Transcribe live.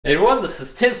Hey everyone, this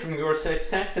is Tim from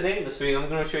YourSixGaming. Today in this video I'm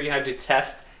going to show you how to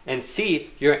test and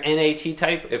see your NAT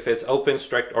type, if it's open,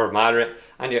 strict, or moderate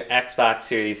on your Xbox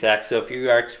Series X. So if you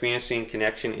are experiencing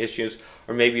connection issues,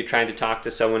 or maybe you're trying to talk to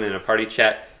someone in a party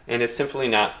chat and it's simply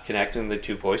not connecting the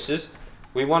two voices,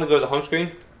 we want to go to the home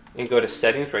screen and go to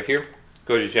settings right here,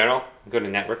 go to general, go to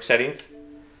network settings,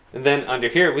 and then under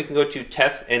here we can go to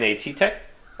test NAT type.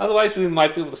 Otherwise we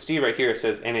might be able to see right here it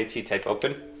says NAT type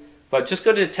open. But just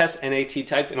go to test NAT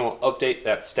type and it will update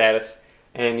that status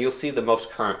and you'll see the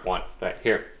most current one right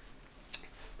here.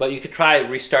 But you could try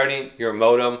restarting your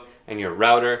modem and your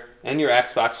router and your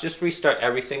Xbox. Just restart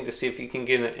everything to see if you can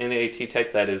get an NAT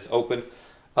type that is open.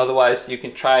 Otherwise, you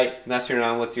can try messing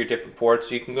around with your different ports.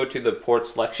 You can go to the port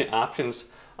selection options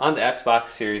on the Xbox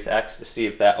Series X to see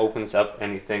if that opens up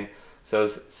anything. So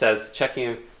it says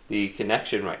checking the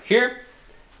connection right here.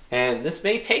 And this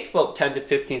may take about 10 to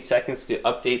 15 seconds to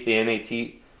update the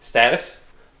NAT status.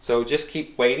 So just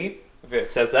keep waiting. If it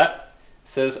says that, it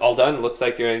says all done, looks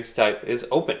like your NAT type is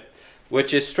open.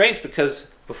 Which is strange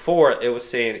because before it was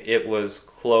saying it was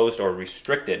closed or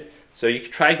restricted. So you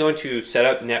can try going to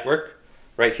setup network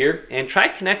right here and try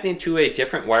connecting to a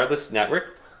different wireless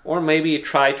network, or maybe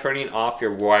try turning off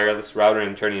your wireless router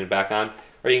and turning it back on.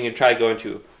 Or you can try going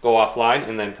to go offline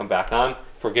and then come back on,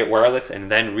 forget wireless and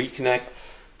then reconnect.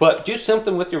 But do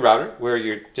something with your router where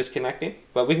you're disconnecting.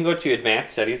 But we can go to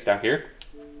advanced settings down here.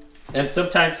 And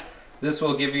sometimes this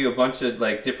will give you a bunch of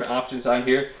different options on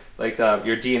here, like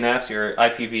your DNS, your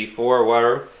IPv4 or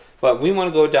whatever. But we want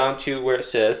to go down to where it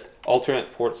says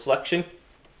alternate port selection.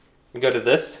 We go to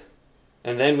this,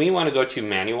 and then we want to go to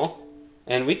manual,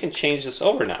 and we can change this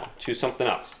over now to something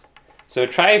else. So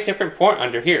try a different port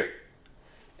under here.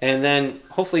 And then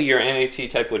hopefully your NAT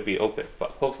type would be open.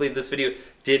 But hopefully this video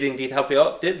did indeed help you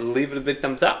out. If it did, leave it a big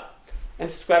thumbs up.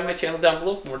 And subscribe to my channel down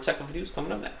below for more technical videos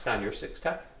coming up next on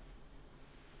YourSixTime.